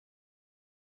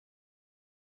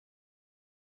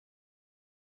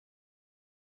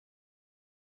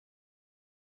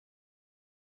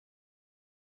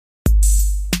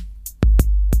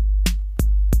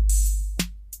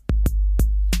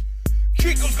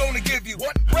Chico's gonna give you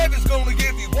what? Rev is gonna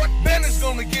give you what? Ben is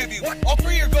gonna give you what? All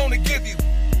three are gonna give you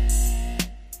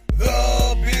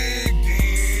the Big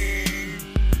D.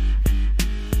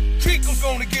 Chico's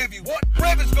gonna give you what?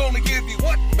 Rev is gonna give you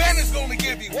what? Ben is gonna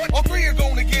give you what? All three are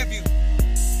gonna give you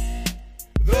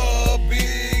the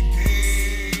Big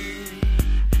D.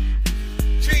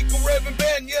 Chico, Rev, and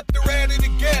Ben, yep, they're at it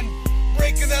again.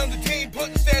 Breaking down the team,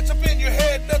 putting stats up in your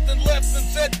head. Nothing left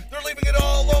unsaid, they're leaving it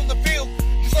all on the field.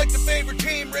 Just like the favorite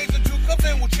team, raising two cups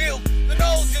and with shield. The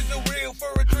knowledge is so real for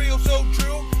a trio so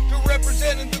true to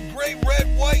representing the gray,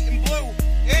 red, white, and blue.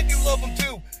 And you love them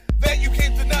too, that you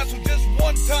can't deny. So just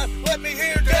one time, let me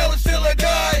hear Dallas till I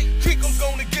die. Chico's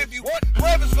gonna give you what?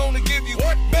 Rev is gonna give you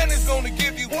what? Ben is gonna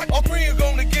give you what? All three are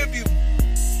gonna give you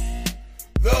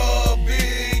the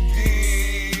Big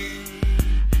D.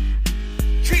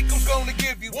 Chico's gonna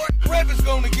give you what? Rev is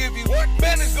gonna give you what?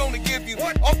 Ben is gonna give you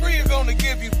what? All three are gonna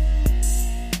give you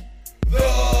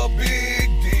the Big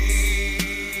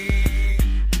D.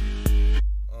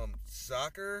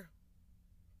 Soccer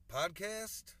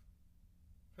podcast?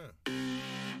 Huh.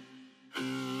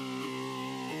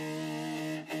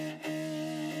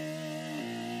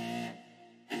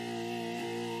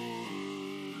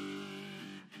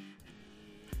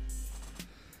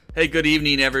 Hey, good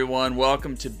evening, everyone.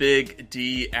 Welcome to Big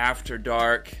D After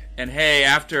Dark. And hey,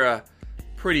 after a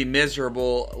pretty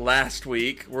miserable last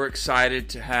week, we're excited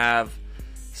to have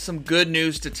some good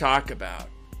news to talk about,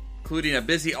 including a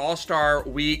busy All-Star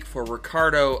week for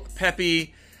Ricardo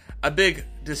Pepi, a big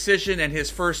decision and his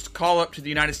first call-up to the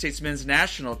United States men's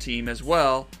national team as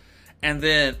well, and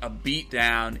then a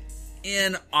beatdown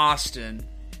in Austin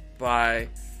by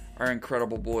our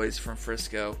incredible boys from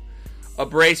Frisco. A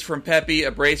brace from Pepi,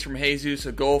 a brace from Jesus,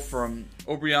 a goal from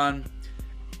Obrian.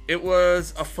 It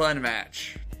was a fun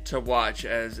match to watch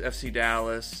as FC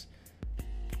Dallas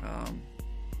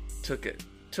took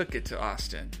it to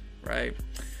Austin, right?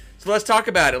 So let's talk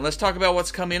about it. Let's talk about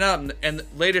what's coming up and the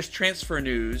latest transfer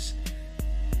news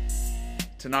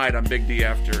tonight on Big D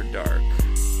After Dark.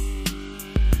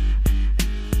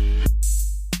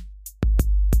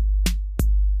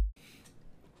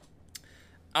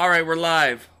 All right, we're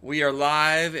live. We are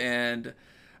live and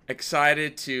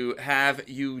excited to have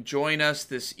you join us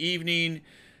this evening.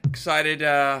 Excited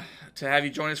to have you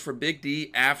join us for Big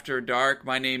D After Dark.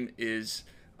 My name is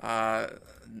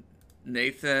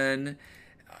Nathan.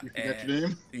 You forgot your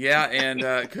name? Yeah, and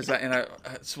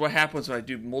it's what happens when I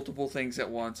do multiple things at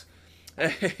once.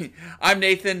 I'm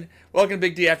Nathan. Welcome to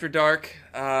Big D After Dark.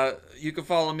 You can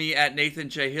follow me at Nathan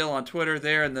J. Hill on Twitter.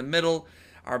 There in the middle,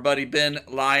 our buddy Ben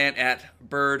Lyon at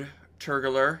Bird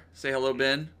Turgler. Say hello,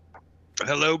 Ben.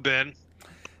 Hello, Ben.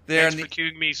 There Thanks for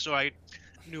cueing me so I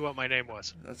knew what my name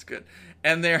was. That's good.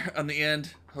 And there on the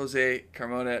end, Jose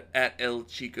Carmona at El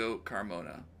Chico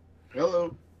Carmona.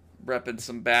 Hello. Repping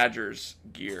some Badgers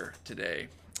gear today.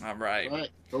 All right. All right.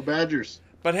 Go Badgers.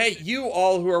 But hey, you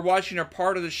all who are watching are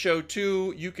part of the show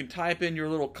too. You can type in your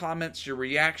little comments, your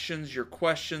reactions, your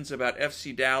questions about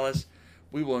FC Dallas.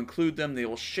 We will include them. They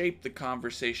will shape the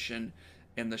conversation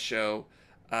in the show.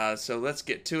 So let's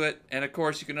get to it. And of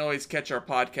course, you can always catch our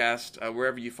podcast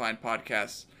wherever you find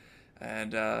podcasts,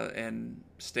 and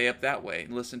stay up that way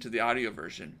and listen to the audio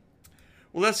version.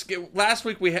 Well, let's get. Last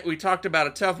week we talked about a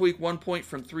tough week, 1 point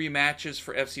from 3 matches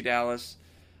for FC Dallas.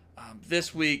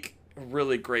 This week, a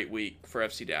really great week for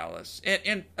FC Dallas,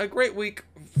 and a great week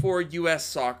for U.S.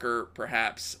 soccer,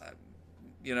 perhaps.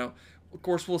 Of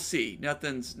course, we'll see.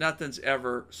 Nothing's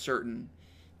ever certain.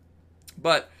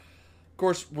 But, of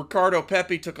course, Ricardo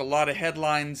Pepi took a lot of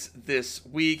headlines this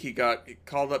week. He got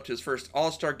called up to his first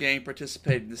All-Star game,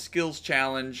 participated in the Skills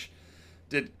Challenge,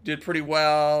 did pretty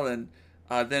well, and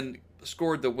then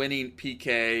scored the winning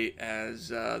PK as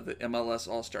the MLS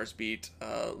All-Stars beat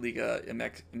Liga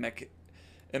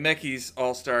MX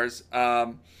All-Stars.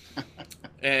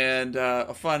 And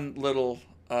a fun little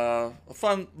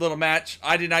match.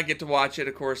 I did not get to watch it.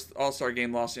 Of course, the All-Star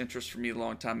game lost interest for me a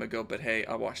long time ago, but hey,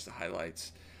 I watched the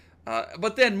highlights.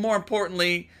 But then, more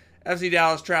importantly, FC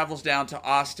Dallas travels down to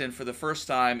Austin for the first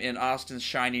time in Austin's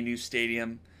shiny new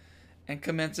stadium and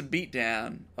commence a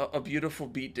beatdown, a beautiful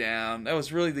beatdown. That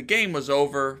was really, the game was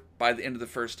over by the end of the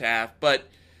first half, but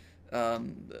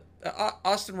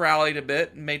Austin rallied a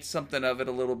bit and made something of it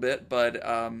a little bit, but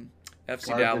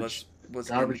FC Dallas was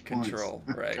in control.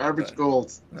 Right? Garbage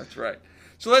goals. That's right.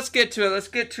 So let's get to it. Let's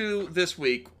get to this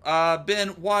week. Ben,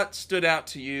 what stood out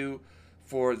to you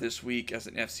for this week as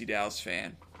an FC Dallas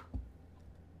fan?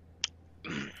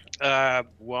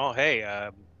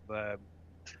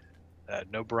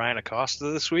 No Brian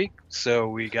Acosta this week, so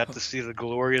we got to see the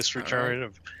glorious return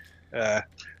of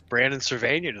Brandon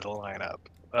Cervania to the lineup.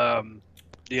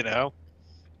 You know,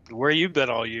 where you been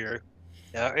all year?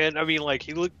 Yeah, and I mean, like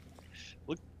he looked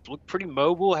pretty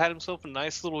mobile. Had himself a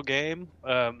nice little game.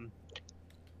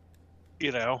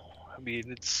 You know, I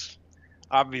mean, it's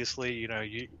obviously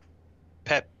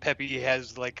Pepe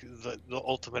has like the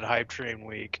ultimate hype train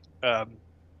week.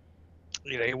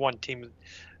 He won team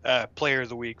player of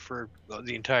the week for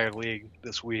the entire league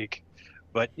this week.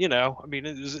 But I mean,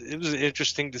 it was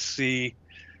interesting to see,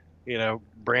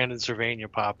 Brandon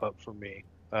Cervania pop up for me,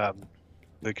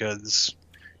 because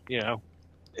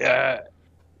we're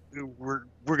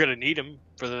gonna need him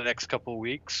for the next couple of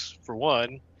weeks for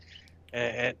one,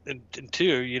 and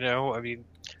two, I mean,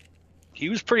 he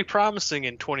was pretty promising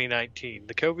in 2019.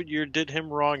 The COVID year did him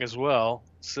wrong as well,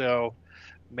 so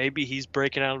maybe he's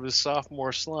breaking out of his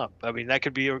sophomore slump. I mean, that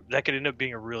could end up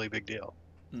being a really big deal.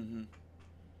 Mm-hmm.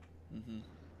 Mm-hmm.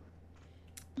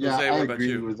 Yeah, Jose, I what about agree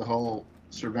you? with the whole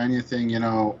Cervania thing.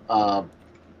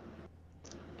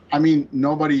 I mean,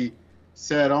 nobody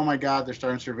said, "Oh my God, they're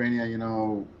starting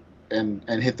Cervania,"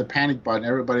 and hit the panic button.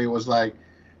 Everybody was like,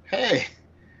 "Hey,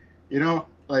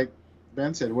 like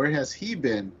Ben said, where has he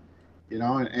been?"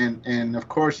 And of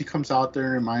course he comes out there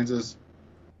and reminds us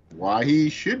why he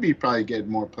should be probably getting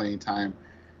more playing time.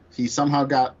 He somehow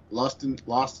got lost in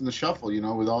the shuffle,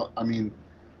 with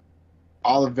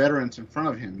all the veterans in front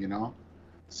of him,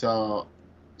 So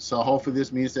hopefully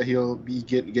this means that he'll be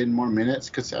getting more minutes,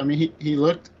 because I mean he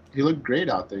looked great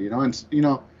out there, and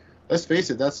let's face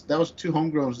it, that was two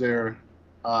homegrowns there,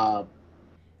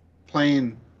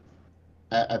 playing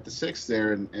at the six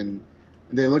there, and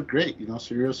they look great,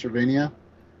 Cirilo Cervania.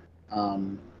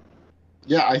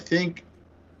 Yeah, I think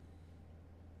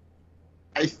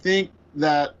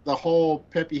that the whole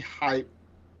Pepe hype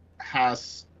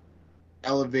has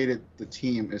elevated the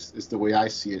team, is the way I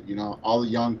see it. All the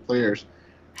young players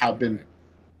have been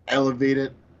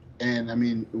elevated, and I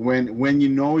mean, when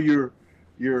your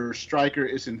striker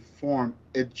is in form,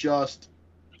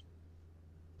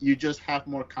 you just have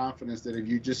more confidence that if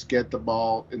you just get the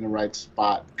ball in the right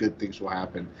spot, good things will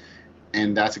happen.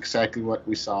 And that's exactly what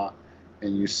we saw.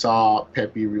 And you saw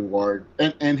Pepe reward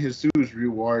and Jesus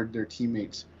reward their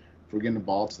teammates for getting the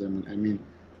ball to them. I mean,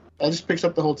 that just picks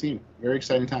up the whole team. Very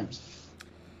exciting times.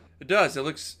 It does.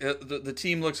 The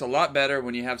team looks a lot better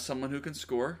when you have someone who can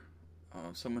score,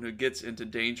 someone who gets into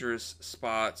dangerous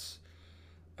spots,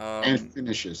 and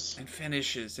finishes,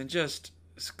 and just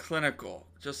is clinical,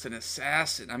 just an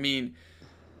assassin. I mean,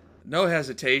 no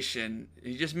hesitation.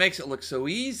 He just makes it look so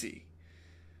easy.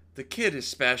 The kid is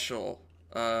special.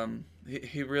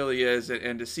 He really is,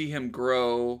 and to see him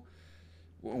grow,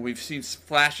 we've seen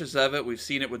flashes of it. We've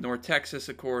seen it with North Texas,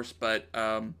 of course, but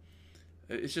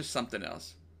it's just something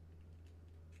else.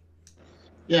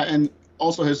 Yeah, and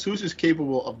also Jesus is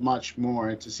capable of much more.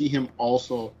 And to see him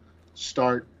also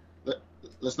start,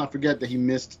 let's not forget that he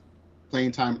missed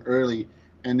playing time early,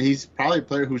 and he's probably a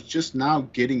player who's just now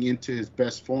getting into his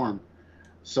best form.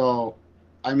 So,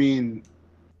 I mean,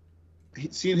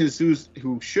 seeing Jesus,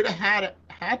 who should have had a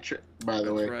hat trick, by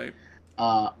the way, right.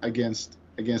 Against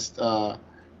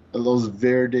those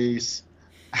Verdes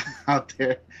out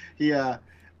there,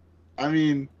 I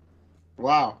mean,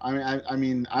 wow. I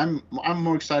mean, I'm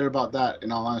more excited about that,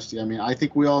 in all honesty. I mean, I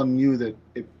think we all knew that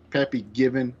if Pepe,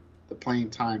 given the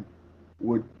playing time,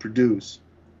 would produce,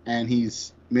 and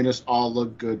he's made us all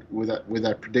look good with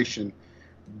that prediction.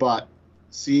 But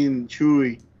seeing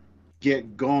Chuy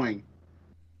get going,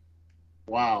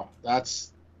 wow,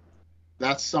 that's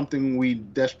something we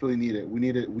desperately needed. We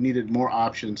needed more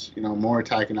options, more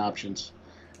attacking options.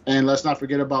 And let's not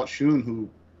forget about Shun, who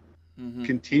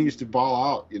continues to ball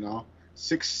out,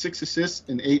 6 assists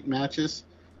in 8 matches.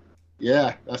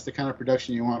 Yeah, that's the kind of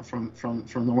production you want from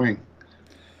the wing.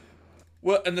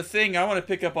 Well, and the thing, I want to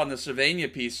pick up on the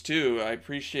Cervania piece too. I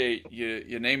appreciate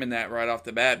you naming that right off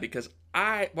the bat, because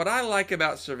what I like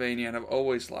about Cervania, and I've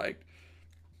always liked,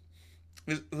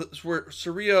 is where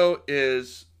Cerrillo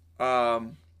is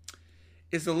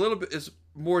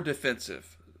more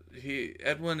defensive.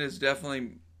 Edwin is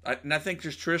definitely, and I think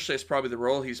just traditionally it's probably the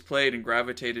role he's played and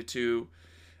gravitated to,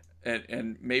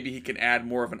 and maybe he can add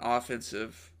more of an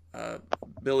offensive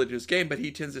ability to his game, but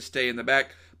he tends to stay in the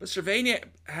back. But Cervania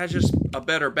has just a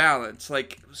better balance.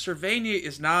 Like, Cervania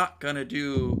is not going to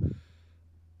do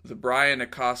the Brian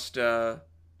Acosta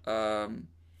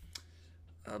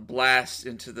blast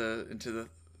into the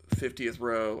 50th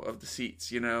row of the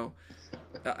seats,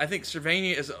 I think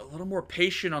Cervania is a little more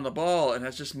patient on the ball and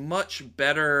has just much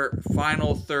better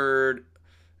final third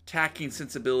attacking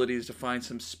sensibilities to find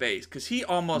some space, because he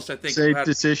almost, I think,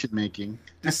 decision making,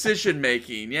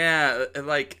 yeah,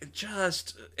 like,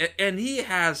 just, and he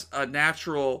has a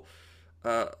natural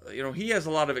he has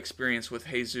a lot of experience with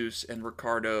Jesus and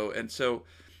Ricardo, and so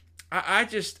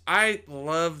I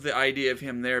love the idea of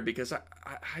him there because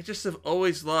I just have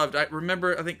always loved. I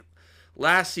remember, I think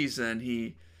last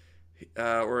season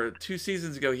or 2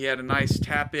 seasons ago, he had a nice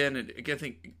tap in, and I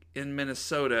think in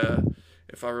Minnesota,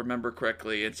 if I remember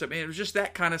correctly. And so, it was just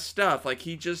that kind of stuff. Like,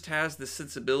 he just has the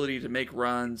sensibility to make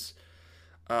runs.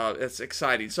 It's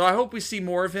exciting. So I hope we see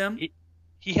more of him.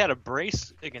 He had a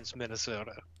brace against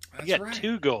Minnesota. That's he got right.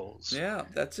 2 goals. Yeah,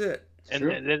 that's it. And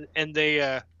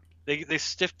they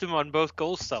stiffed him on both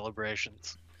goal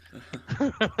celebrations.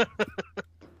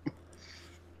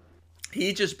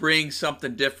 He just brings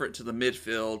something different to the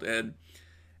midfield, and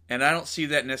I don't see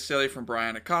that necessarily from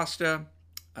Brian Acosta.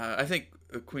 I think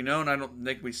Quinone, I don't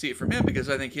think we see it from him because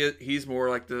I think he's more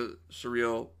like the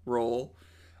surreal role,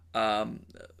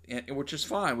 which is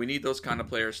fine. We need those kind of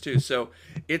players too. So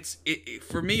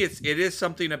for me, it is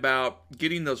something about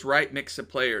getting those right mix of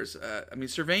players.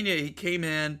 Cervania, he came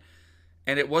in,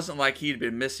 and it wasn't like he'd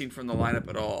been missing from the lineup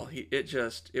at all.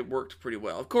 It worked pretty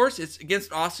well. Of course, it's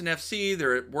against Austin FC.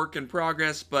 They're at work in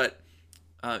progress, but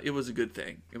it was a good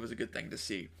thing. It was a good thing to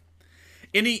see.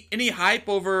 Any hype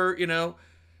over,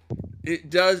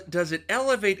 does it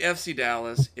elevate FC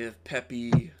Dallas if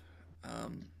Pepe,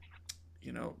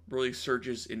 really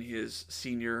surges in his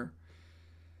senior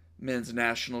men's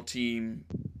national team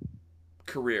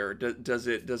career? Does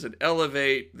it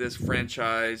elevate this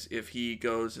franchise if he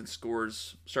goes and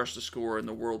starts to score in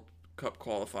the World Cup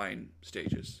qualifying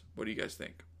stages? What do you guys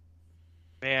think?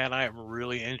 Man, I am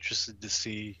really interested to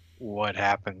see what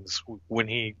happens when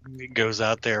he goes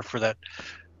out there for that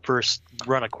first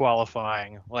run of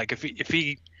qualifying. Like if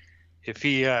he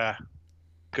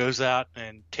goes out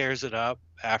and tears it up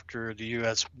after the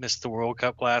U.S. missed the World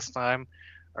Cup last time,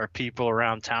 are people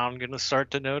around town going to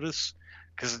start to notice?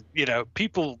 Because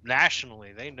people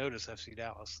nationally, they notice FC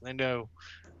Dallas. They know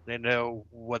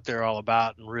what they're all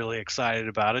about and really excited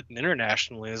about it, and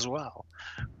internationally as well.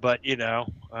 But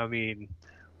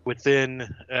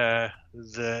within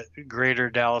the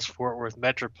greater Dallas-Fort Worth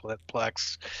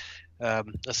metroplex,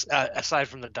 aside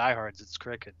from the diehards, it's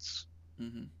crickets.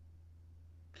 Mm-hmm.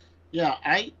 Yeah,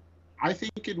 I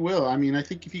think it will. I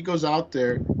think if he goes out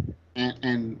there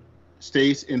and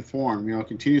stays in form,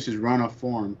 continues his run of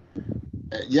form,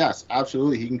 yes,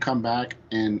 absolutely, he can come back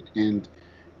and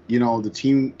the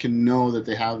team can know that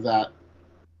they have that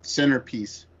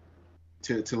centerpiece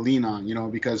to lean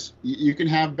on, because you can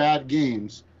have bad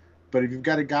games, but if you've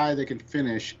got a guy that can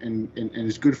finish and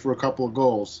is good for a couple of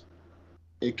goals,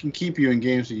 it can keep you in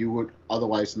games that you would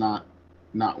otherwise not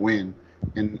win.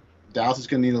 And Dallas is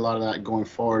going to need a lot of that going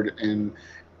forward. And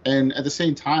at the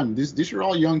same time, these are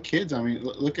all young kids.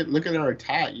 Look at our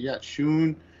attack. You got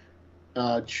Shun,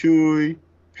 Chuy,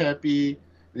 Pepe,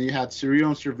 and you had Cirio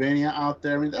and Cervania out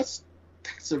there. That's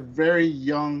a very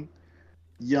young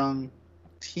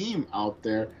team out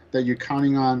there that you're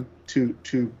counting on to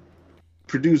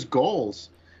produce goals,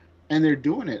 and they're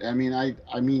doing it.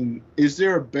 Is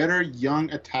there a better young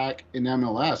attack in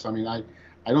MLS?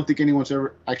 I don't think anyone's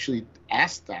ever actually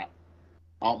asked that.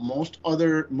 Most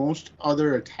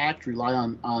other attacks rely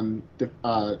on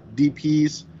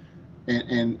DPs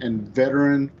and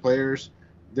veteran players.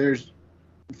 There's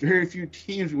very few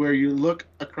teams where you look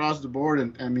across the board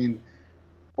and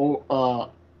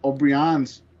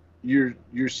O'Brien's your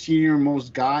senior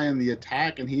most guy in the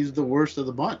attack, and he's the worst of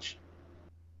the bunch.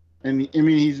 And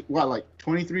he's what, like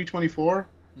 23, 24,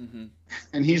 mm-hmm.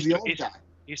 and he's the old guy.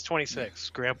 He's 26.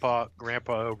 Grandpa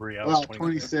O'Brien. Well,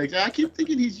 26. I keep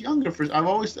thinking he's younger.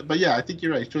 But yeah, I think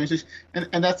you're right. He's 26,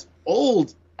 and that's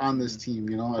old on this team,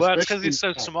 Well, it's because he's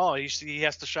so small. He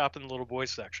has to shop in the little boys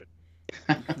section.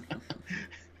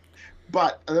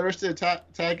 But the rest of the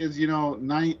attack is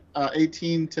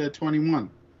 18 to 21.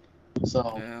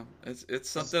 So yeah, it's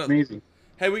something amazing.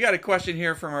 Hey, we got a question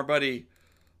here from our buddy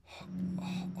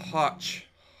Hawk.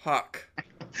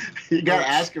 You gotta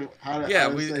ask him how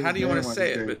do you want to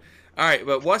say it? But all right,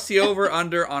 but what's the over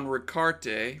under on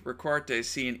Ricarte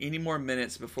seeing any more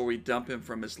minutes before we dump him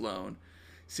from his loan?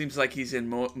 Seems like he's in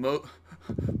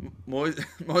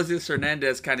Moses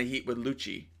Hernandez kind of heat with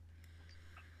Lucci.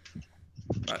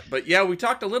 But yeah, we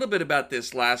talked a little bit about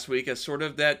this last week as sort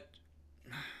of that.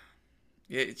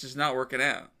 Yeah, it's just not working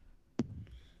out.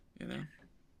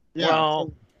 Yeah.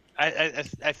 Well, I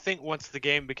think once the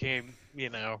game became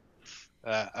a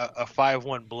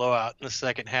 5-1 blowout in the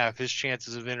second half, his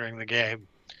chances of entering the game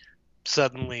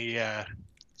suddenly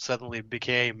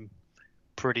became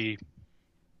pretty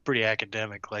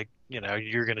academic. Like,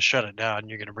 you're going to shut it down.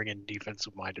 You're going to bring in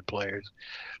defensive-minded players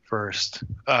first.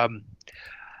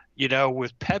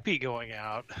 With Pepe going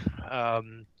out,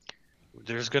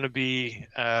 there's going to be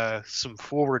some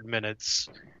forward minutes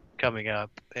coming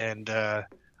up, and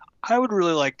I would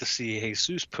really like to see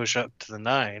Jesus push up to the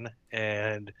 9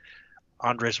 and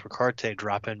Andres Ricarte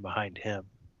drop in behind him.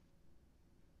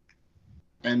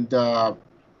 And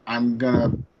I'm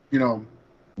gonna,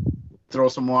 throw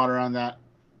some water on that.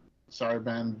 Sorry,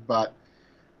 Ben, but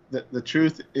the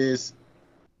truth is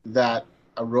that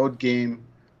a road game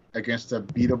against a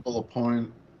beatable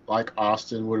opponent like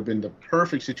Austin would have been the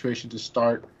perfect situation to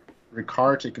start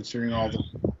Ricarte, considering all the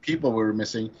people we were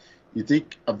missing. You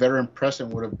think a veteran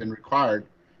presence would have been required,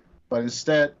 but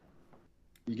instead,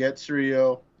 you get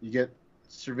Cirillo, you get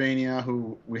Cervania,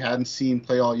 who we hadn't seen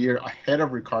play all year, ahead of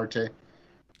Ricarte,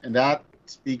 and that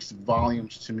speaks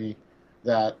volumes to me.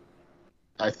 That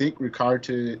I think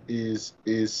Ricarte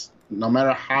is no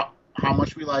matter how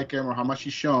much we like him or how much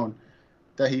he's shown,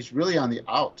 that he's really on the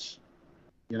outs.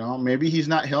 Maybe he's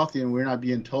not healthy and we're not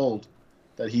being told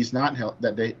that he's not healthy.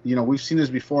 That we've seen this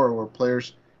before where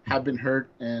players have been hurt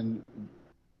and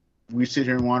we sit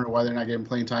here and wonder why they're not getting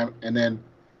playing time, and then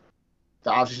the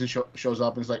opposition shows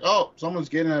up and it's like, oh, someone's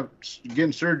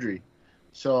getting surgery.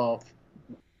 So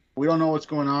we don't know what's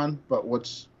going on, but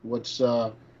what's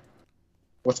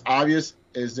obvious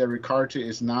is that Ricarte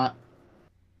is not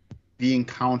being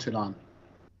counted on.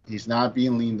 He's not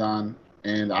being leaned on,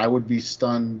 and I would be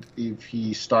stunned if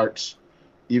he starts,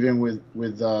 even with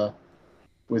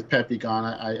Pepe gone.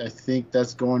 I think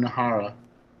that's going to Jara.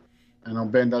 I know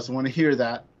Ben doesn't want to hear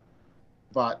that,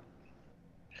 but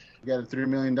you got a $3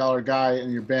 million guy in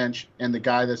your bench, and the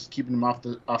guy that's keeping him out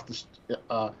of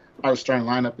the starting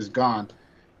lineup is gone.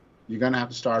 You're gonna have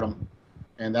to start him,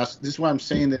 and this is why I'm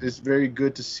saying that it's very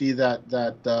good to see that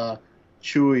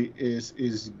Chuy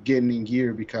is getting in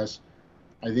gear, because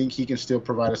I think he can still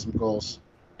provide us some goals.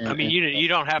 You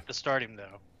don't have to start him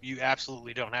though. You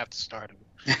absolutely don't have to start him.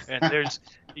 And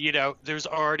there's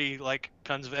already like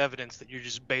tons of evidence that you're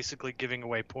just basically giving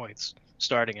away points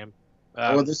starting him.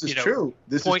 Well, this is true.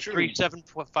 This is true.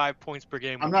 0.37.5 points per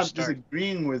game. I'm not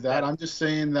disagreeing with that. I'm just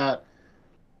saying that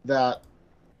the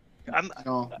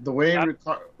way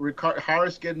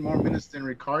Jara's getting more minutes than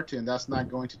Ricarte, and that's not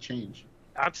going to change.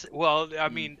 I'm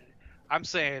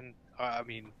saying.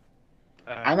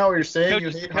 I know what you're saying. You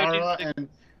hate Jara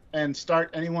and start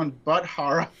anyone but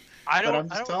Jara. I'm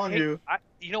just telling you.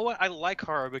 You know what? I like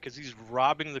Jara because he's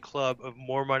robbing the club of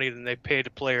more money than they paid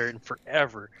a player in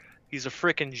forever. He's a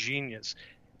freaking genius.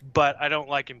 But I don't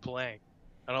like him playing.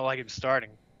 I don't like him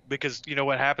starting. Because you know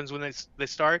what happens when they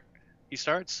start? He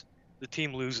starts, the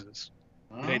team loses.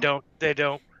 Oh. They don't.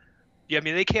 Yeah,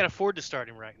 they can't afford to start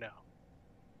him right now.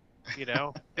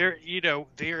 They're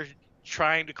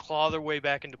trying to claw their way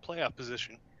back into playoff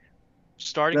position.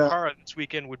 Starting Jara this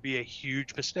weekend would be a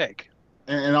huge mistake.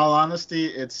 In all honesty,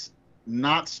 it's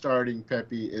not starting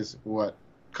Pepe is what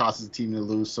causes the team to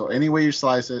lose. So any way you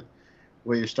slice it,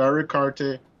 whether you start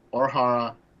Ricarte or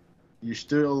Jara, you're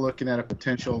still looking at a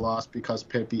potential loss because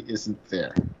Pepe isn't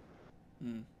there.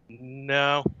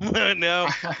 No.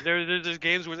 There's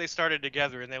games where they started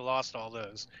together and they lost all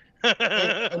those.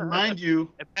 And mind you,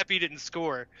 and Pepe didn't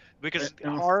score because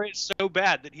Jara is so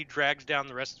bad that he drags down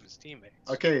the rest of his teammates.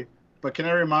 Okay, but can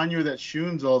I remind you that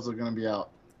Schoon's also going to be out?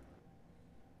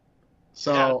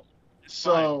 So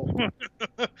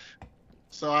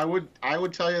I would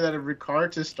tell you that if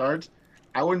Ricarte starts,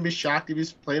 I wouldn't be shocked if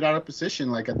he's played out of position,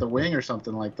 like at the wing or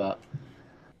something like that.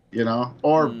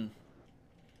 Or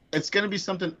it's going to be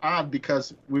something odd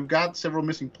because we've got several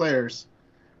missing players.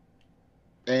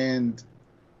 And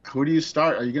who do you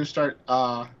start? Are you going to start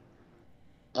El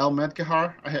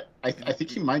Medkehar? I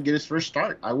think he might get his first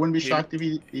start. I wouldn't be shocked if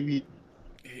he.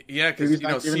 Yeah,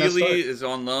 because Sealy is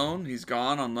on loan. He's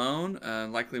gone on loan.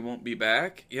 Likely won't be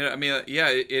back.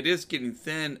 It is getting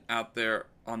thin out there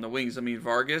on the wings.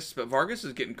 Vargas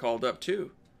is getting called up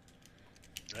too.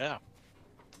 Yeah.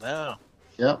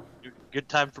 Yep. Good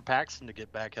time for Paxton to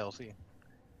get back healthy.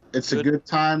 It's a good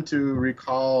time to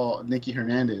recall Nicky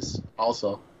Hernandez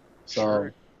also.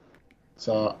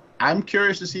 So I'm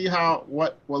curious to see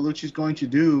what Lucci's going to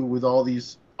do with all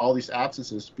these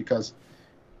absences, because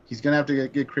he's going to have to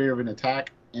get creative in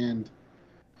attack, and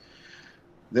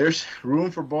there's room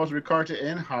for both Ricarte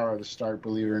and Jara to start,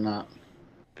 believe it or not.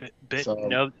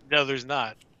 No, there's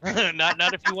not.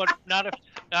 not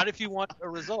if you want a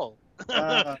result.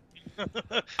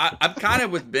 I'm kind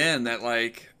of with Ben that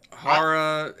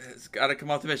Jara has got to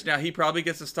come off the bench. Now he probably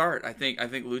gets a start. I think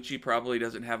Lucci probably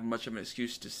doesn't have much of an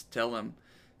excuse to tell him,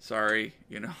 sorry,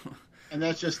 And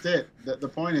that's just it. The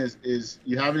point is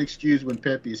you have an excuse when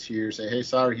Pepe's here. Say, hey,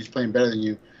 sorry, he's playing better than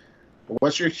you. But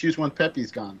what's your excuse when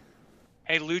Pepe's gone?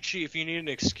 Hey, Lucci, if you need an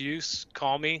excuse,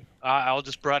 call me. I'll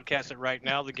just broadcast it right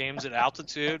now. The game's at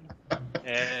altitude,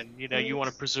 and you want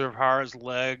to preserve Hara's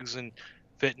legs and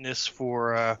fitness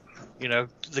for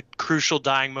the crucial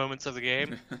dying moments of the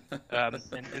game, and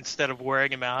instead of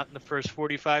wearing him out in the first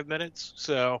 45 minutes.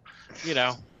 So,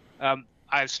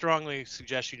 I strongly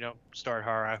suggest you don't start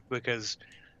Hara because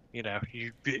you're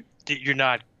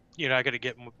not going to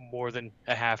get more than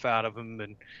a half out of him,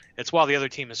 and it's while the other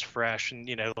team is fresh, and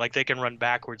they can run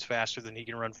backwards faster than he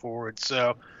can run forward.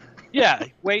 So, yeah,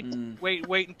 wait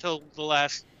until the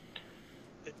last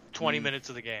 20 minutes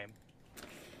of the game.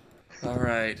 All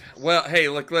right. Well, hey,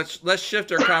 look, let's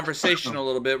shift our conversation a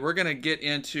little bit. We're going to get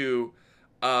into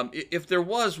if there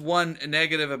was one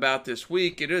negative about this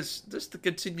week, it is just the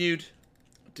continued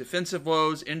defensive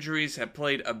woes. Injuries have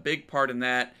played a big part in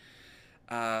that.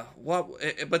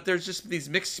 But there's just these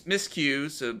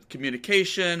miscues of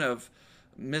communication, of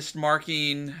missed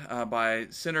marking by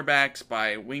center backs,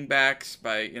 by wing backs,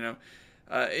 by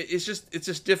it's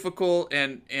just difficult,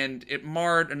 and it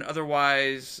marred an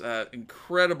otherwise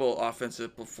incredible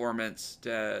offensive performance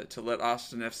to let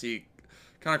Austin FC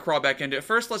kind of crawl back into it.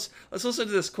 First, let's listen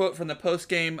to this quote from the post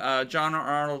game. John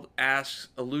Arnold asks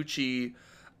Lucci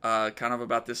kind of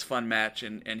about this fun match,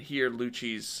 and hear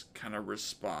Lucci's kind of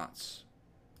response.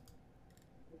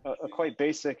 A quite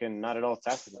basic and not at all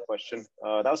tactical question.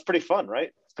 That was pretty fun,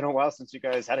 right? It's been a while since you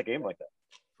guys had a game like that.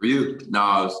 For you?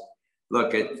 No,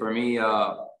 for me,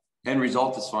 end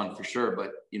result is fun for sure.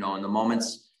 But, in the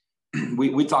moments,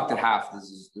 we talked at half.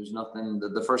 There's nothing,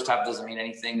 the first half doesn't mean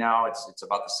anything now. It's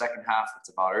about the second half. It's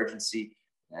about urgency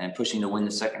and pushing to win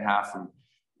the second half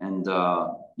and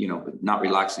not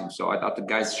relaxing. So I thought the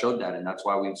guys showed that, and that's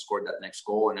why we scored that next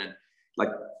goal. And then,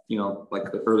 like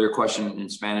the earlier question in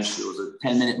Spanish, it was a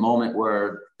 10-minute moment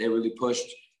where they really pushed.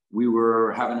 We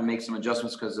were having to make some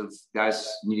adjustments because of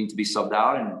guys needing to be subbed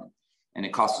out, and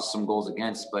it cost us some goals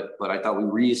against. But I thought we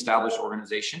reestablished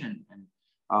organization,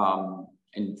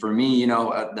 and for me,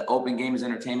 the open game is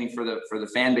entertaining for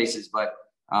the fan bases, but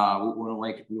we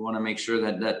want to make sure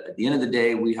that at the end of the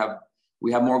day we have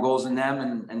more goals than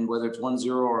them, and whether it's 1-0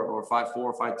 or 5-4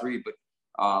 or 5-3, but.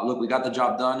 Look, we got the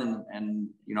job done, and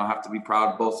have to be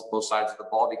proud both sides of the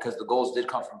ball, because the goals did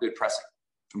come from good pressing,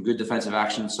 from good defensive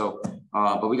action. So,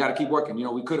 but we got to keep working. I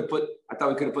thought we could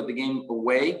have put the game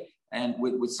away, and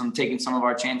with taking some of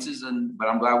our chances, but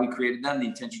I'm glad we created them. The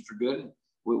intentions were good.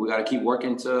 We got to keep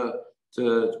working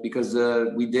because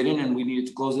we didn't, and we needed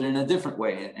to close it in a different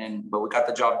way. But we got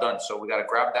the job done. So we got to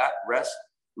grab that, rest,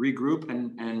 regroup,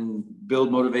 and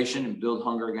build motivation and build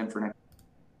hunger again for next.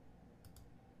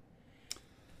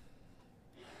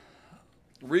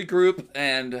 Regroup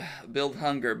and build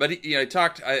hunger. But he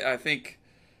talked, I think,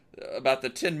 about the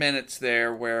 10 minutes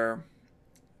there where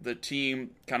the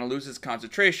team kind of loses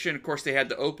concentration. Of course, they had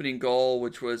the opening goal,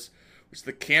 which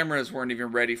the cameras weren't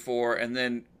even ready for, and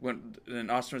then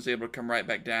Austin was able to come right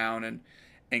back down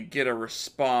and get a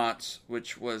response,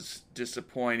 which was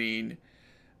disappointing.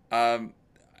 I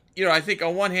think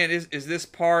on one hand, is this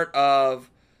part of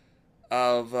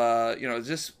is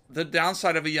this the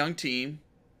downside of a young team?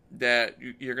 That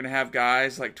you're going to have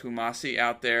guys like Tumasi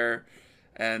out there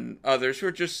and others who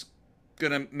are just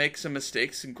going to make some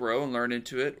mistakes and grow and learn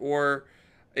into it? Or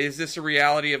is this a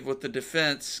reality of with the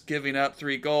defense giving up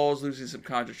 3 goals, losing some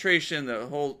concentration,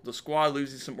 the squad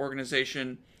losing some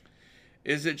organization?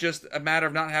 Is it just a matter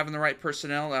of not having the right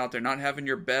personnel out there, not having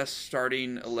your best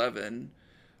starting 11,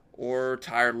 or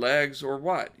tired legs, or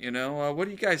what? What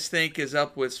do you guys think is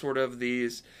up with sort of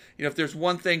these? If there's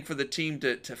one thing for the team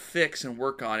to fix and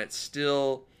work on, it's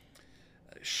still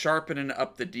sharpening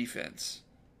up the defense.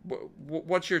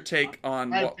 What's your take on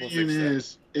what will fix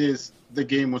that? Is the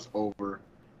game was over.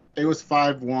 It was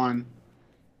 5-1.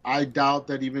 I doubt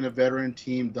that even a veteran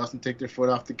team doesn't take their foot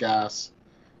off the gas.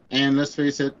 And let's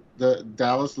face it, the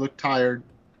Dallas looked tired.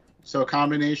 So a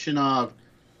combination of,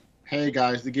 hey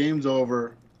guys, the game's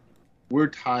over, we're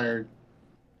tired.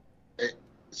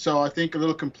 So I think a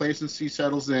little complacency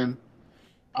settles in.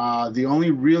 The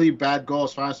only really bad goal,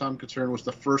 as far as I'm concerned, was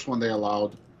the first one they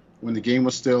allowed when the game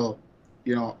was still,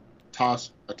 a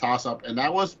toss-up. And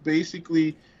that was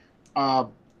basically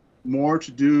more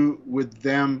to do with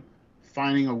them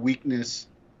finding a weakness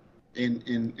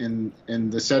in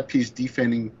the set-piece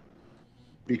defending,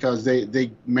 because they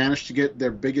managed to get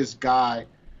their biggest guy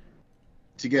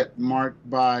to get marked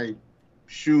by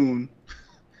Schoen,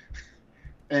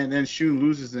 and then Schoen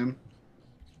loses him.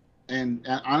 And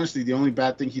honestly, the only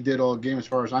bad thing he did all game, as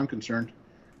far as I'm concerned.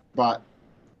 But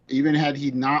even had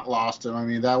he not lost him, I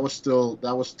mean, that was still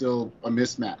a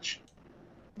mismatch.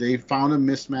 They found a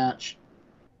mismatch,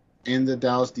 in the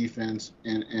Dallas defense,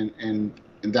 and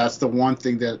that's the one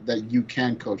thing that you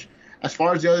can coach. As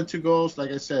far as the other two goals,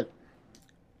 like I said,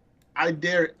 I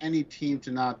dare any team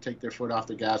to not take their foot off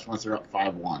the gas once they're up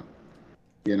 5-1.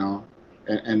 You know,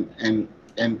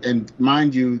 and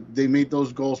mind you, they made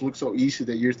those goals look so easy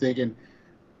that you're thinking,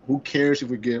 who cares if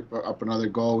we give up another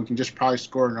goal? We can just probably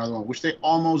score another one, which they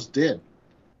almost did.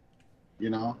 You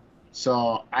know,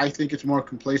 so I think it's more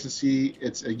complacency.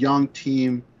 It's a young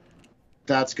team.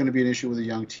 That's going to be an issue with a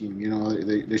young team. You know,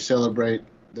 they celebrate.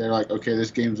 They're like, okay,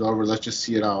 this game's over. Let's just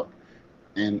see it out.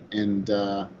 And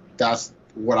that's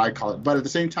what I call it. But at the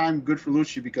same time, good for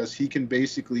Lucci because he can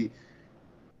basically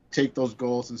take those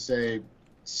goals and say,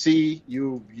 see,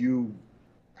 you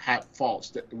have faults.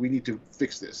 That we need to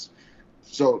fix this.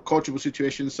 So coachable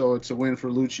situation. So it's a win for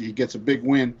Lucci. He gets a big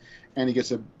win, and he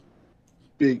gets a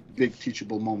big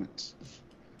teachable moments.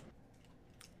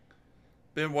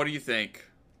 Ben, what do you think?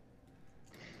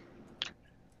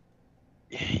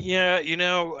 Yeah, you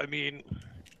know, I mean,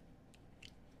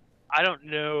 I don't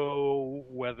know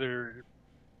whether,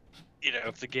 you know,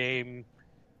 if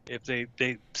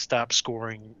they stop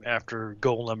scoring after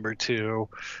goal number 2,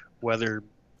 whether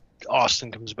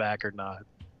Austin comes back or not.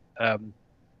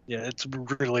 Yeah, it's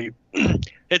really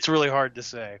hard to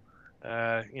say.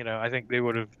 You know, I think they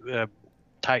would have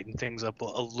tightened things up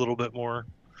a little bit more.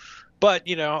 But,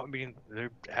 you know, I mean, there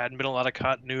hadn't been a lot of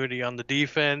continuity on the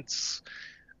defense.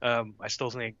 I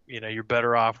still think, you know, you're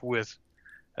better off with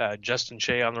Justin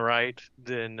Shea on the right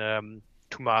than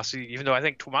Tomasi, even though I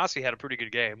think Tomasi had a pretty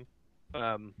good game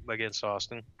against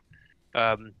Austin.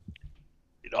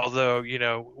 Although, you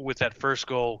know, with that first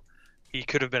goal, he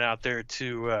could have been out there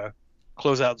to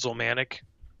close out Zolmanic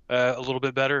a little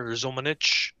bit better, or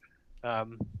Zolmanic.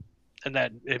 And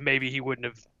that maybe he wouldn't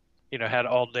have, you know, had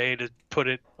all day to put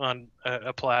it on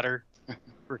a platter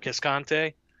for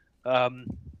Cascante.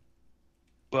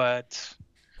 But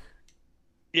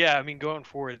yeah, I mean, going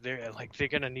forward, they're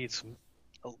gonna need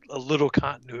a little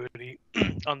continuity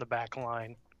on the back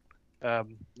line,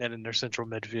 and in their central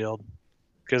midfield,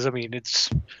 because I mean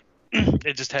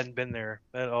it just hadn't been there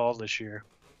at all this year.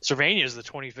 Cervania is the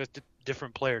 25th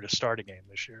different player to start a game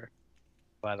this year,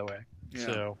 by the way. Yeah.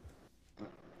 So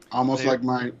almost like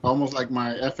my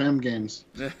FM games.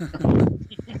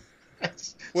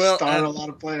 Well, start a lot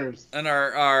of players. And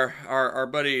our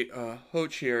buddy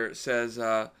Hoach here says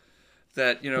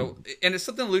that, you know, and it's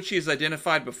something Lucci has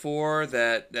identified before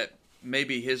that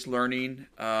maybe his learning,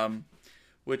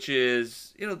 which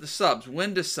is, you know, the subs,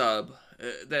 when to sub.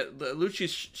 That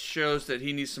Lucci shows that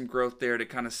he needs some growth there to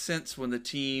kind of sense when the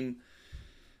team,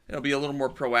 you know, be a little more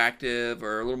proactive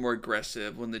or a little more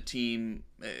aggressive when the team,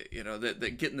 you know,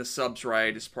 that getting the subs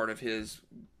right is part of his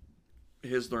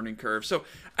learning curve. So,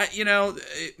 you know,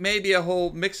 it may be a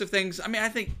whole mix of things. I mean, I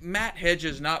think Matt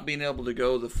Hedges not being able to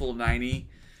go the full 90,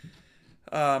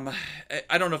 I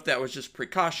don't know if that was just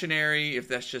precautionary, if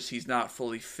that's just he's not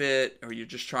fully fit, or you're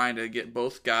just trying to get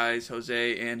both guys,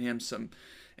 Jose and him,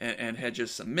 and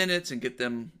Hedges some minutes and get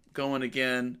them going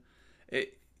again.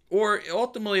 Or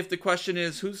ultimately, if the question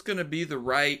is who's going to be the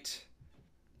right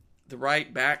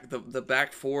back, the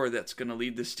back four that's going to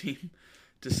lead this team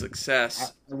to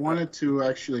success. I wanted to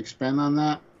actually expand on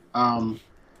that.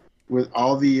 With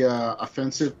all the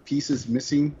offensive pieces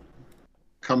missing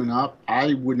coming up,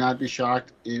 I would not be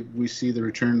shocked if we see the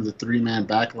return of the 3-man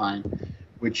back line,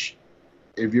 which,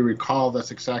 if you recall,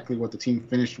 that's exactly what the team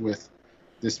finished with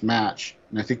this match.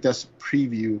 And I think that's a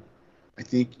preview. I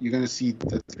think you're going to see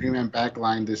the 3-man back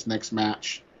line this next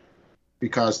match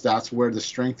because that's where the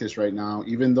strength is right now.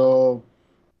 Even though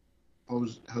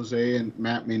Jose and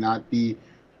Matt may not be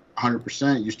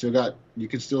 100%, you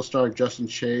can still start Justin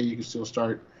Shea. You can still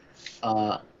start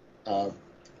Tafari.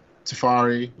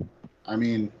 I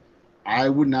mean, I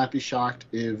would not be shocked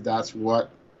if that's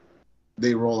what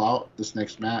they roll out this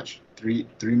next match.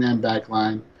 3-man back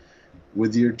line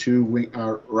with your two wing,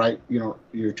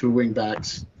 your two wing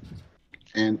backs,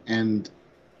 and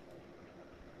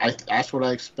that's what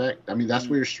I expect. I mean, that's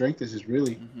where your strength is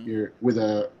really. Mm-hmm. You're with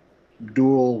a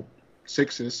dual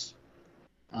sixes.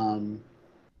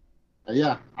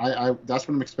 Yeah, I that's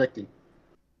what I'm expecting.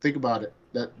 Think about it.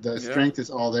 That the strength is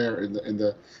all there in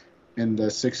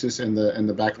the sixes and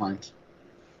the back lines.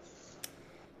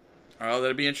 Oh,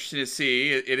 that'll be interesting to see.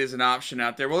 It is an option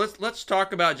out there. Well, let's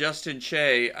talk about Justin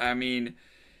Shea. I mean,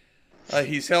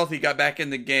 he's healthy, got back in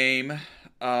the game,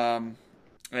 and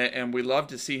we love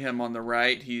to see him on the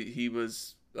right. He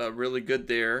was really good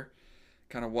there.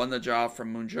 Kind of won the job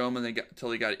from Munjoma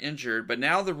until he got injured. But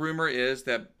now the rumor is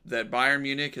that Bayern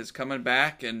Munich is coming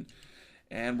back and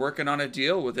and working on a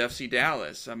deal with FC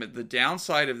Dallas. I mean, the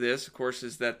downside of this, of course,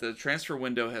 is that the transfer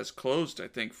window has closed, I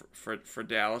think, for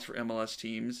Dallas, for MLS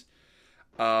teams.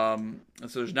 And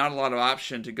so there's not a lot of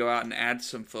option to go out and add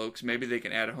some folks. Maybe they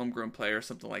can add a homegrown player or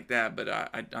something like that, but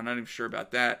I'm not even sure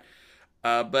about that.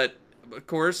 But of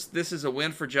course, this is a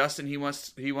win for Justin. He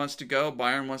wants to go.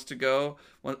 Bayern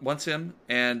wants him,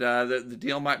 and the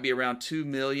deal might be around £2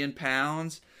 million,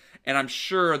 and I'm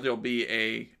sure there'll be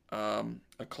a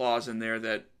clause in there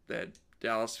that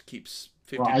Dallas keeps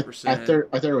 50%.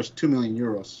 I thought it was €2 million.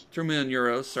 €2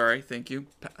 million. Sorry, thank you.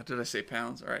 Did I say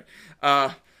pounds? All right.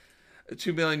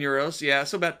 €2 million. Yeah,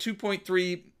 so about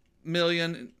 2.3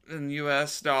 million in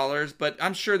US dollars. But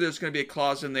I'm sure there's going to be a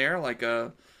clause in there, like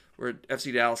where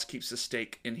FC Dallas keeps a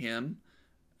stake in him.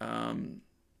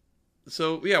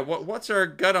 So yeah, what's our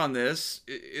gut on this?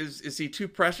 Is he too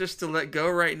precious to let go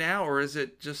right now, or is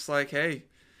it just like, hey,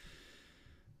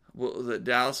 the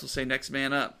Dallas will say next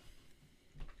man up?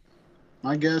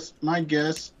 My guess.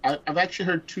 I've actually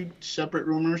heard two separate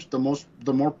rumors. The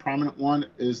more prominent one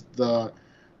is the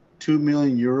 €2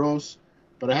 million,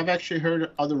 but I have actually heard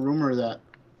other rumor that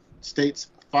states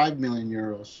 €5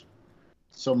 million.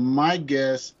 So my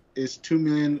guess is 2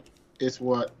 million is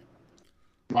what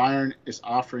Bayern is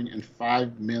offering, and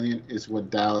 5 million is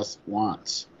what Dallas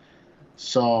wants.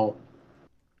 So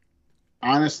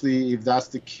honestly, if that's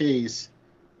the case,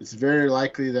 it's very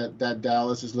likely that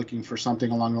Dallas is looking for something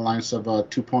along the lines of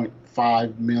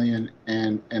 2.5 million,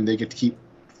 and they get to keep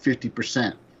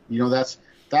 50%. That's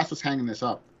what's hanging this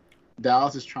up.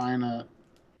 Dallas is trying to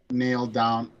nail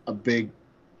down a big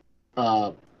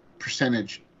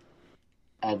percentage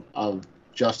of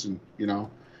Justin,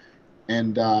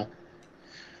 and I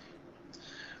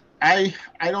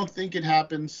don't think it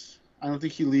happens. I don't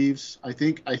think he leaves. I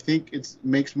think it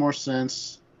makes more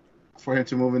sense for him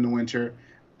to move in the winter.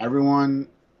 Everyone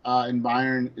in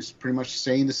Bayern is pretty much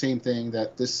saying the same thing,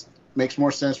 that this makes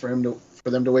more sense for them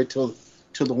to wait till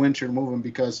the winter to move him,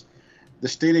 because the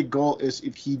stated goal is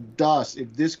if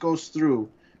this goes through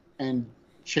and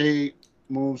Che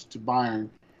moves to Bayern,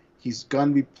 he's going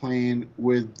to be playing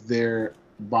with their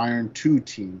Bayern 2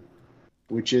 team,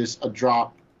 which is a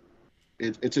drop.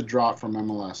 It's a drop from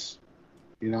MLS.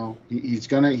 He's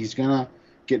gonna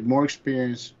get more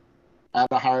experience at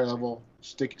a higher level,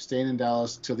 staying in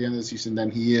Dallas till the end of the season than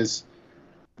he is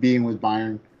being with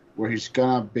Bayern, where he's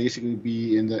gonna basically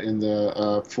be in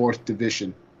the fourth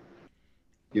division.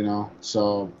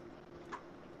 So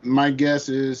my guess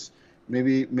is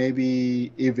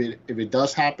maybe if it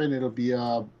does happen, it'll be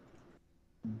a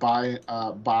buy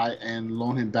and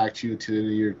loan him back to you to the end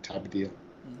of the year type of deal.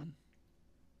 Mm-hmm.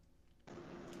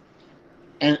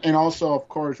 And also, of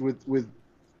course, with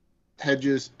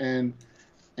Hedges and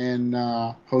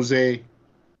Jose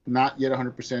not yet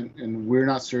 100%, and we're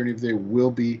not certain if they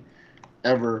will be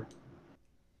ever.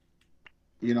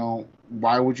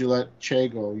 Why would you let Che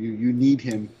go? You need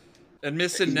him. And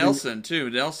missing Nelson too.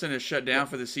 Nelson is shut down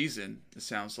for the season, it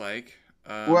sounds like.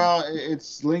 Well,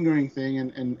 it's lingering thing,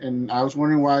 and I was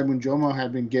wondering why Munjoma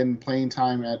had been getting playing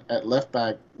time at left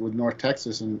back with North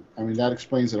Texas, and I mean that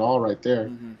explains it all right there.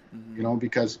 Mm-hmm, mm-hmm.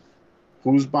 Because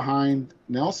who's behind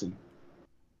Nelson?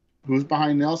 Who's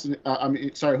behind Nelson?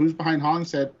 Who's behind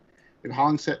Hollingshead? If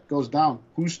Hollingshead goes down,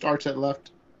 who starts at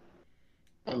left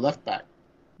back?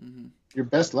 Mm-hmm. Your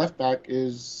best left back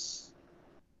is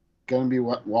gonna be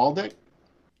what, Waldeck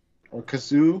or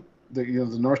Kazoo, the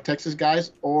North Texas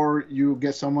guys, or you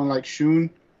get someone like Schoen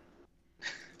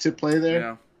to play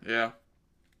there. Yeah.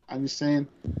 I'm just saying.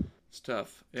 It's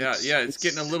tough. It's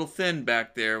getting a little thin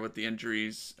back there with the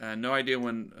injuries. No idea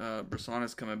when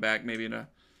Brasana's coming back. Maybe in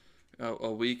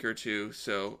a week or two.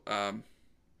 So, I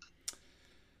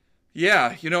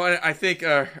think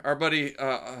our buddy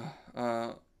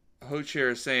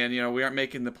Hocher is saying, we aren't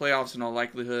making the playoffs in all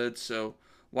likelihood, so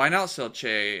why not sell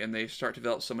Che and they start to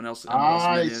develop someone else?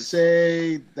 I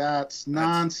say that's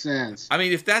nonsense. I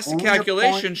mean, if that's the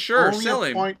calculation, sure, sell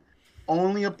him.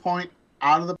 Only a point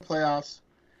out of the playoffs,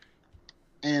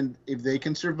 and if they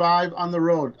can survive on the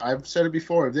road, I've said it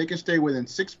before, if they can stay within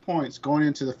 6 points going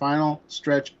into the final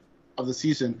stretch of the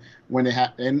season, when they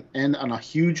end on a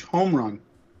huge home run,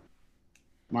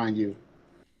 mind you.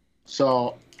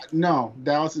 So, no,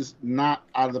 Dallas is not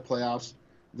out of the playoffs.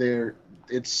 They're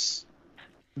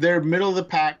middle of the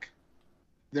pack.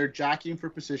 They're jockeying for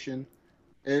position.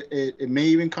 It may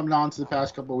even come down to the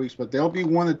past couple of weeks, but they'll be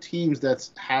one of the teams that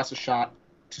has a shot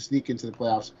to sneak into the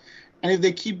playoffs. And if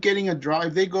they keep getting a draw,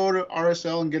 if they go to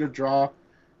RSL and get a draw,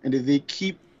 and if they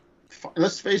keep,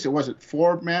 let's face it, was it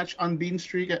 4-match unbeaten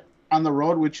streak on the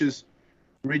road, which is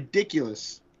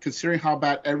ridiculous considering how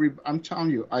bad I'm telling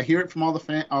you, I hear it from all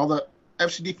the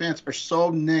FCD fans are so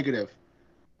negative.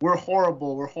 We're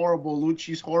horrible.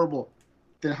 Lucci's horrible.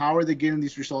 Then how are they getting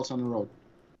these results on the road?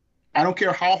 I don't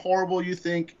care how horrible you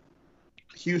think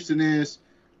Houston is,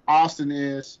 Austin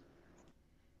is.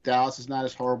 Dallas is not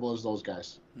as horrible as those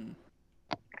guys.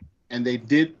 And they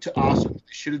did to Austin what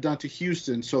they should have done to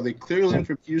Houston, so they clearly learned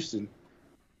from Houston.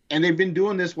 And they've been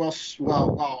doing this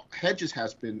while Hedges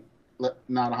has been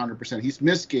not 100%. He's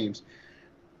missed games.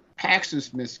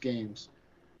 Paxton's missed games.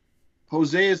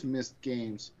 Jose has missed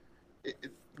games.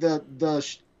 The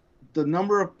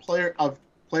number of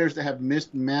players that have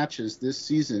missed matches this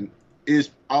season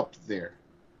is up there.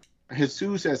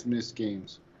 Jesus has missed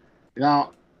games.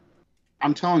 Now,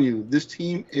 I'm telling you, this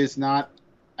team is not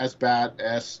as bad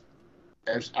as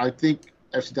I think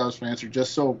FC Dallas fans are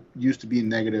just so used to being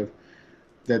negative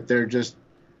that they're just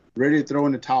ready to throw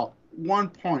in the towel. 1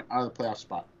 point out of the playoff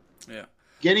spot. Yeah.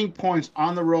 Getting points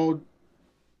on the road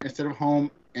instead of home,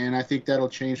 and I think that'll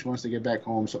change once they get back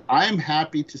home. So I am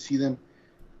happy to see them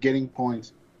getting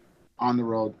points on the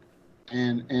road.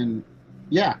 And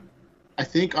yeah, I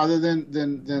think other than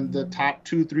the top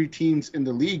 2-3 teams in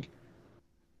the league,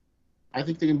 I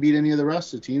think they can beat any of the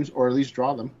rest of the teams or at least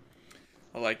draw them.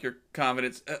 I like your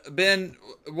confidence, Ben.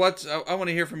 I want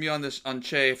to hear from you on this on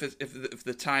Che. If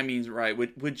the timing's right,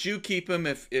 would you keep him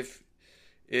if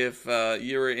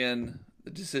you were in the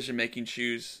decision making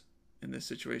shoes in this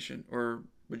situation, or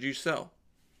would you sell?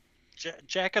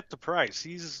 Jack up the price.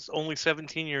 He's only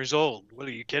 17 years old. What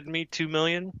are you kidding me? $2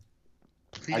 million?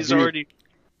 He's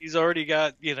already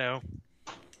got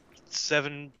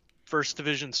 7 first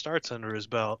division starts under his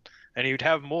belt, and he would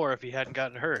have more if he hadn't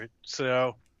gotten hurt.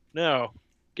 So no,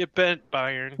 get bent,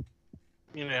 Bayern.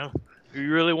 If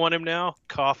you really want him now,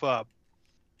 cough up.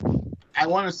 I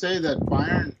want to say that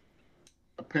Bayern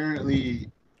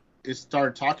apparently is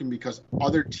started talking because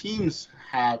other teams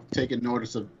have taken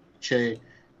notice of Che,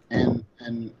 and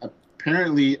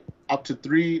apparently up to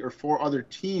 3 or 4 other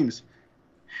teams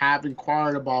have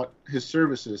inquired about his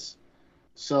services.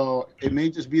 So it may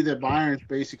just be that Bayern's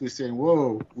basically saying,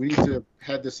 whoa, we need to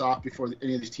head this off before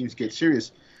any of these teams get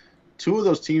serious. 2 of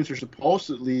those teams are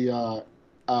supposedly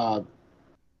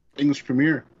English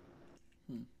Premier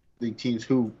League teams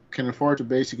who can afford to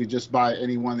basically just buy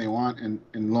anyone they want and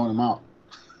loan them out.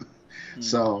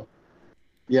 So,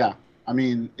 yeah, I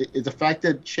mean, the fact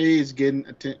that Che is getting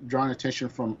drawing attention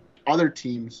from other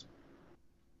teams,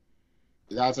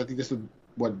 I think this is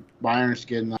what Bayern's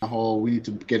getting the whole, we need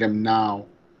to get him now,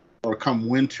 or come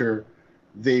winter,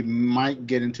 they might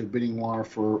get into a bidding war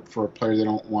for a player they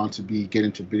don't want to get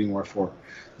into a bidding war for.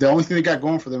 The only thing they got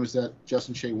going for them is that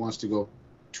Justin Che wants to go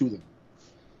to them.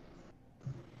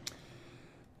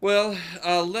 Well,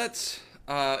 let's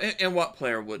and what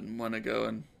player wouldn't want to go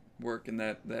and work in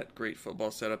that great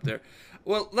football setup there?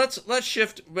 Well, let's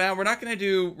shift. Now, we're not going to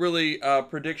do really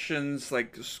predictions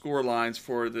like score lines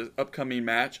for the upcoming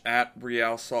match at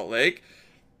Real Salt Lake,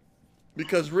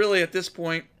 because really at this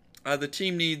point the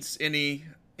team needs any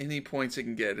points it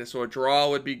can get. So a draw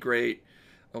would be great.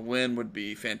 A win would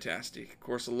be fantastic. Of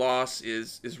course, a loss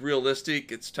is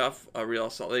realistic. It's tough. Real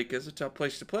Salt Lake is a tough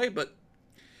place to play, but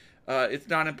it's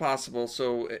not impossible.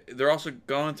 So they're also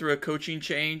going through a coaching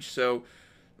change. So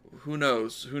who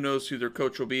knows? Who knows who their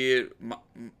coach will be?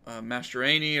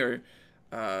 Mastroeni, or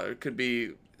it could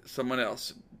be someone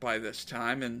else by this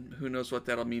time, and who knows what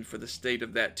that'll mean for the state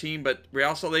of that team. But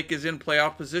Real Salt Lake is in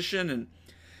playoff position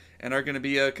and are going to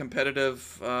be a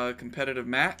competitive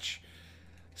match.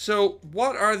 So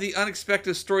what are the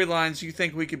unexpected storylines you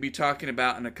think we could be talking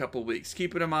about in a couple weeks?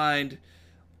 Keeping in mind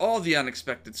all the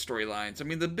unexpected storylines. I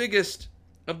mean, the biggest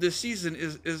of this season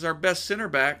is our best center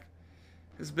back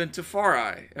has been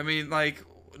Tafari. I mean, like,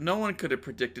 no one could have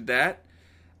predicted that.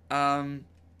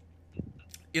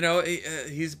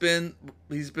 He's been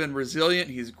resilient.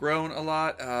 He's grown a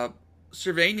lot.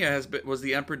 Cervania was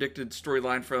the unpredicted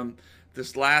storyline from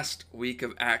this last week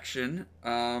of action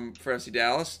for FC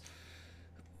Dallas.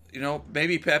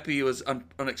 Maybe Pepe was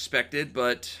unexpected,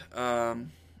 but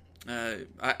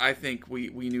I think we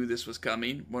knew this was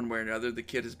coming one way or another. The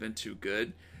kid has been too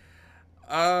good.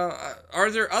 Are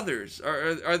there others?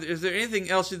 Is there anything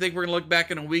else you think we're going to look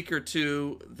back in a week or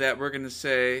two that we're going to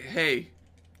say, hey,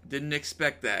 didn't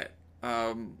expect that?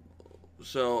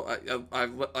 So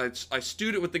I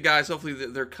stewed it with the guys. Hopefully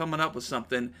they're coming up with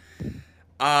something.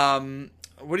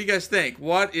 What do you guys think?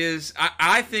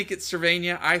 I think it's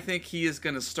Cervania. I think he is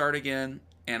going to start again,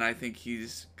 and I think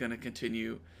he's going to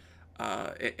continue.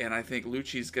 And I think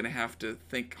Lucci's going to have to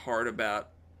think hard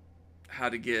about how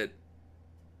to get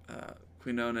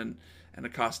Quinones and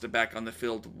Acosta back on the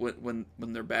field when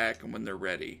they're back and when they're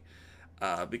ready.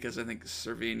 because I think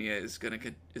Cervinia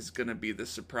is gonna be the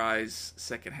surprise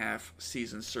second half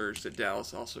season surge that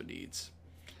Dallas also needs.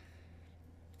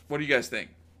 What do you guys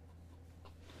think?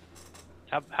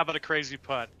 How about a crazy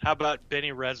punt? How about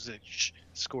Benny Rezic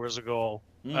scores a goal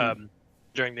during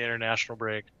the international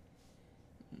break?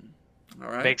 All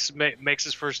right. Makes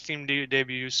his first team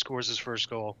debut, scores his first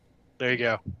goal. There you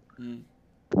go.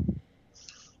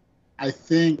 I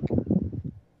think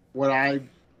what I'm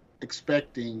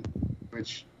expecting,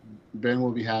 which Ben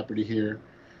will be happy to hear,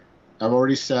 I've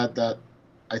already said that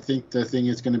I think the thing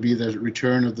is going to be the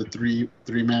return of the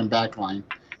three-man back line.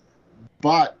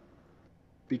 But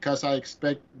because I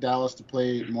expect Dallas to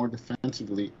play more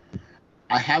defensively,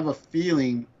 I have a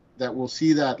feeling that we'll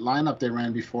see that lineup they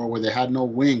ran before where they had no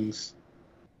wings,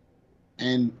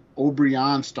 and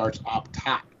O'Brien starts up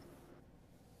top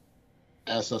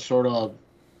as a sort of,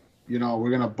 we're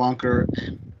going to bunker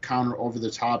and counter over the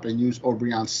top and use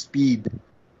O'Brien's speed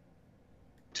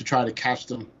to try to catch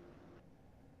them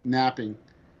napping.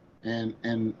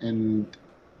 And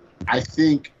I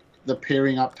think the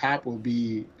pairing up top will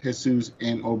be Jesus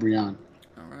and O'Brien.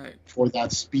 All right. For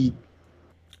that speed.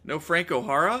 No Franco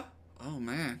Jara? Oh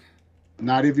man.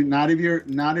 Not if you're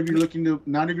looking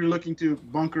to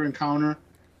bunker and counter,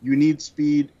 you need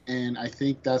speed, and I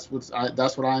think that's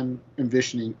what I'm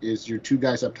envisioning is your two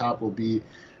guys up top will be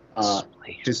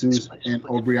Jesus and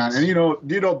O'Brien.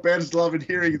 And Ben's loving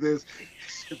hearing this.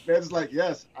 Ben's like,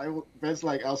 yes, I will. Ben's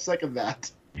like, I'll second that.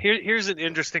 Here's an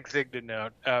interesting thing to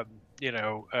note.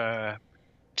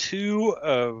 Two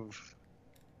of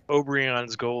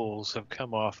O'Brien's goals have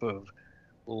come off of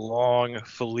long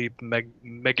Felipe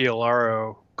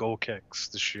Megiolaro goal kicks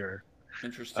this year.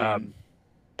 Interesting.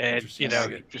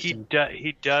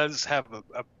 He does have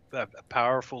a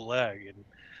powerful leg,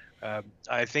 and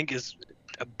I think is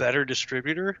a better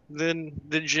distributor than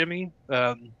Jimmy.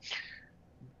 No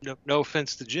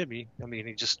offense to Jimmy. I mean,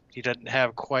 he doesn't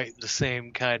have quite the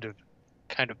same kind of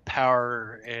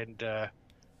power and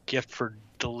gift for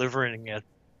delivering a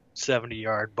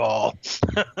 70-yard ball.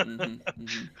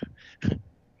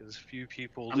 Because few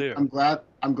people do. I'm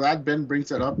glad Ben brings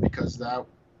that up, because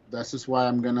that's just why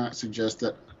I'm gonna suggest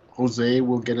that Jose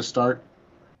will get a start,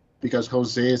 because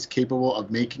Jose is capable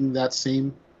of making that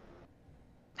same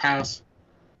pass,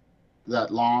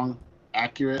 that long,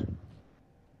 accurate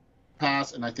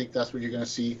pass, and I think that's what you're going to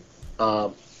see.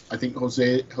 I think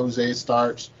Jose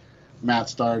starts, Matt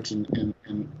starts, and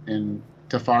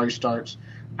Tafari starts.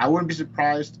 I wouldn't be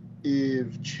surprised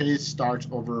if Chase starts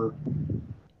over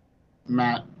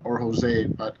Matt or Jose,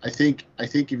 but I think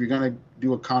if you're going to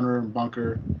do a counter and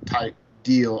bunker type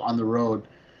deal on the road,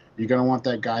 you're going to want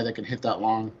that guy that can hit that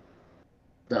long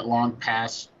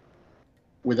pass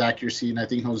with accuracy, and I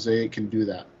think Jose can do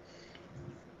that.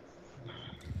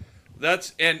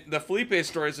 And the Felipe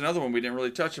story is another one we didn't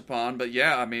really touch upon, but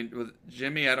yeah, I mean, with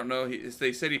Jimmy, I don't know.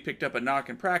 They said he picked up a knock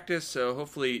in practice, so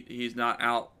hopefully he's not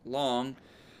out long.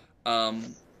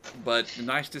 But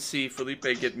nice to see Felipe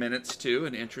get minutes too.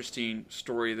 An interesting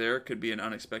story there. Could be an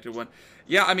unexpected one.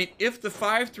 Yeah, I mean, if the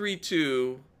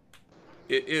 5-3-2,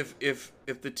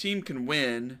 if the team can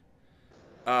win,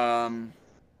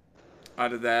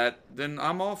 out of that, then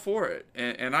I'm all for it,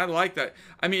 and I like that.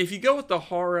 I mean, if you go with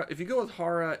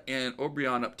Jara and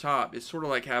O'Brien up top, it's sort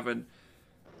of like having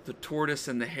the tortoise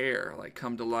and the hare like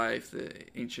come to life, the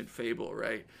ancient fable,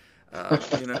 right?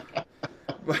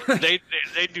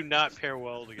 They do not pair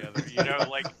well together.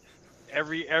 Like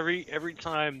every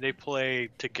time they play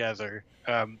together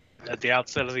at the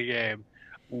outset of the game,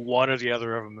 one or the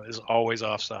other of them is always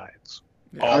offsides.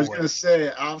 Yeah, I was gonna say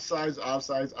offsides.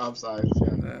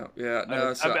 Yeah.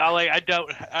 No. So, I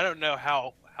don't know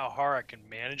how Hara can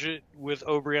manage it with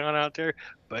O'Brien out there,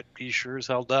 but he sure as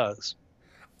hell does.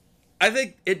 I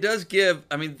think it does give.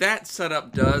 I mean, that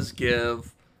setup does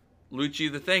give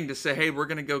Lucci the thing to say, hey, we're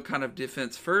gonna go kind of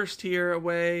defense first here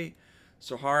away.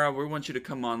 So Hara, we want you to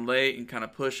come on late and kind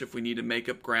of push if we need to make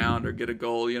up ground or get a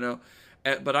goal,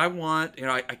 But I want,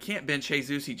 I can't bench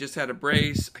Jesus. He just had a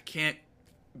brace. I can't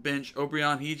bench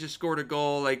O'Brien. He just scored a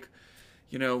goal. Like,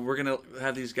 we're going to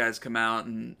have these guys come out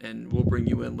and we'll bring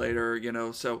you in later,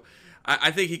 So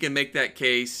I think he can make that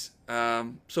case.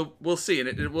 So we'll see. And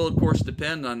it will, of course,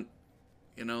 depend on,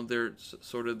 their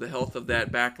sort of the health of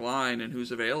that back line and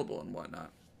who's available and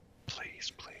whatnot.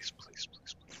 Please.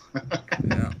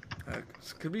 Yeah. It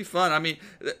could be fun. I mean,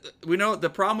 we know the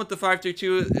problem with the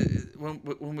 5-3-2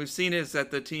 when we've seen is that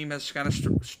the team has kind of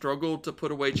struggled to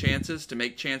put away chances, to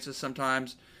make chances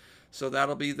sometimes. So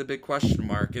that'll be the big question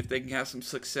mark. If they can have some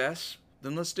success,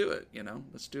 then let's do it.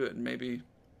 Let's do it, and maybe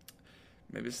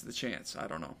it's the chance. I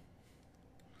don't know.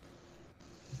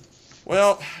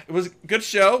 Well, it was a good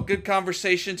show, good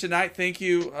conversation tonight. Thank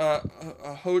you,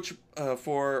 Hoach,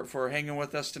 for hanging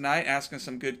with us tonight, asking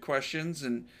some good questions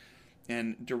and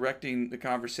directing the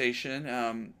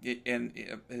conversation. And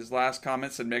his last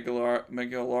comment said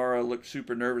Miguel Lara looked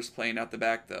super nervous playing out the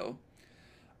back, though.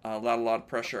 A lot of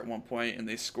pressure at one point, and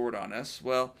they scored on us.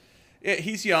 Well,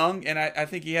 he's young, and I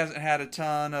think he hasn't had a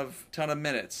ton of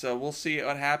minutes, so we'll see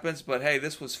what happens. But hey,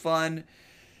 this was fun.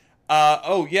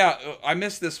 I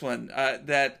missed this one.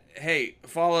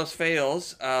 Follows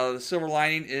fails. The silver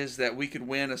lining is that we could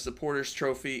win a supporters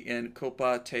trophy in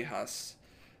Copa Tejas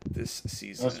this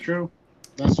season. That's true.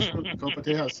 Copa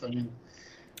Tejas. I mean,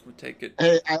 we'll take it.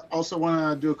 Hey, I also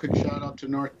want to do a quick shout out to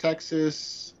North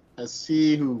Texas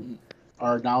SC, who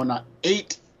are now on an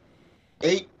eight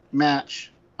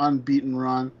match unbeaten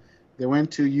run. They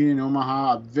went to Union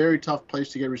Omaha, a very tough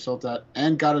place to get results at,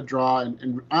 and got a draw.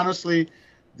 And honestly,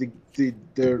 the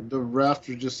refs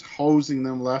were just hosing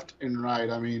them left and right.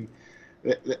 I mean,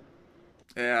 one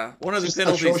of the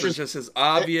penalties was just as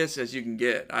obvious as you can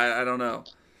get. I don't know.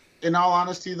 In all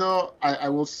honesty, though, I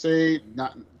will say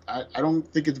I don't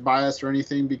think it's biased or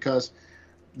anything, because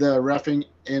the reffing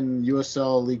in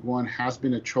USL League One has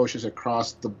been atrocious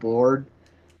across the board.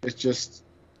 It's just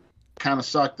kind of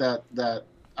sucked that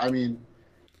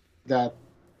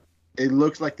it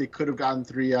looks like they could have gotten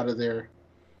 3 out of there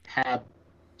had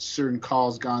certain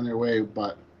calls gone their way.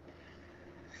 But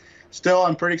still,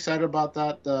 I'm pretty excited about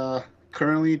that.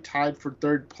 Currently tied for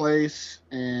 3rd place,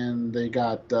 and they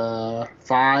got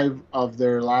 5 of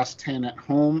their last 10 at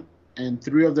home, and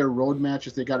 3 of their road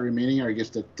matches they got remaining are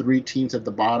against the 3 teams at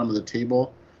the bottom of the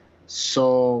table.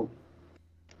 So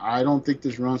I don't think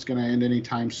this run's going to end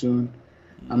anytime soon.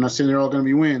 I'm not saying they're all going to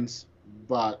be wins,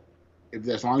 but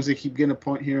as long as they keep getting a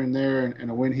point here and there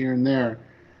and a win here and there,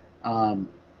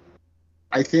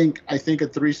 I think a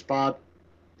 3 spot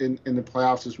in the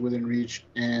playoffs is within reach,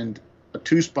 and a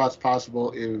 2 spots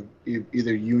possible if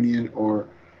either Union or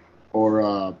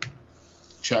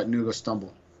Chattanooga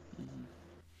stumble.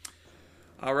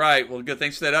 All right. Well, good.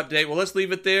 Thanks for that update. Well, let's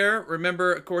leave it there.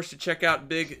 Remember, of course, to check out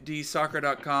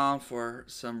bigdsoccer.com for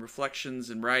some reflections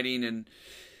and writing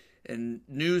and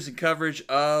news and coverage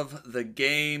of the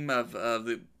game of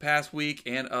the past week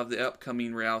and of the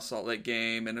upcoming Real Salt Lake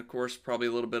game. And, of course, probably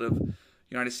a little bit of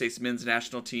United States men's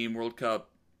national team World Cup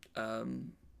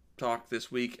talk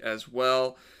this week as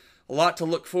well. A lot to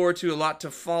look forward to, a lot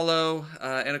to follow.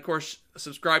 And, of course,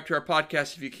 subscribe to our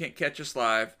podcast if you can't catch us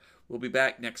live. We'll be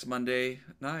back next Monday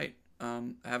night.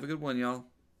 Have a good one, y'all.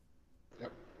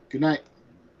 Yep. Good night.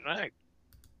 Good night.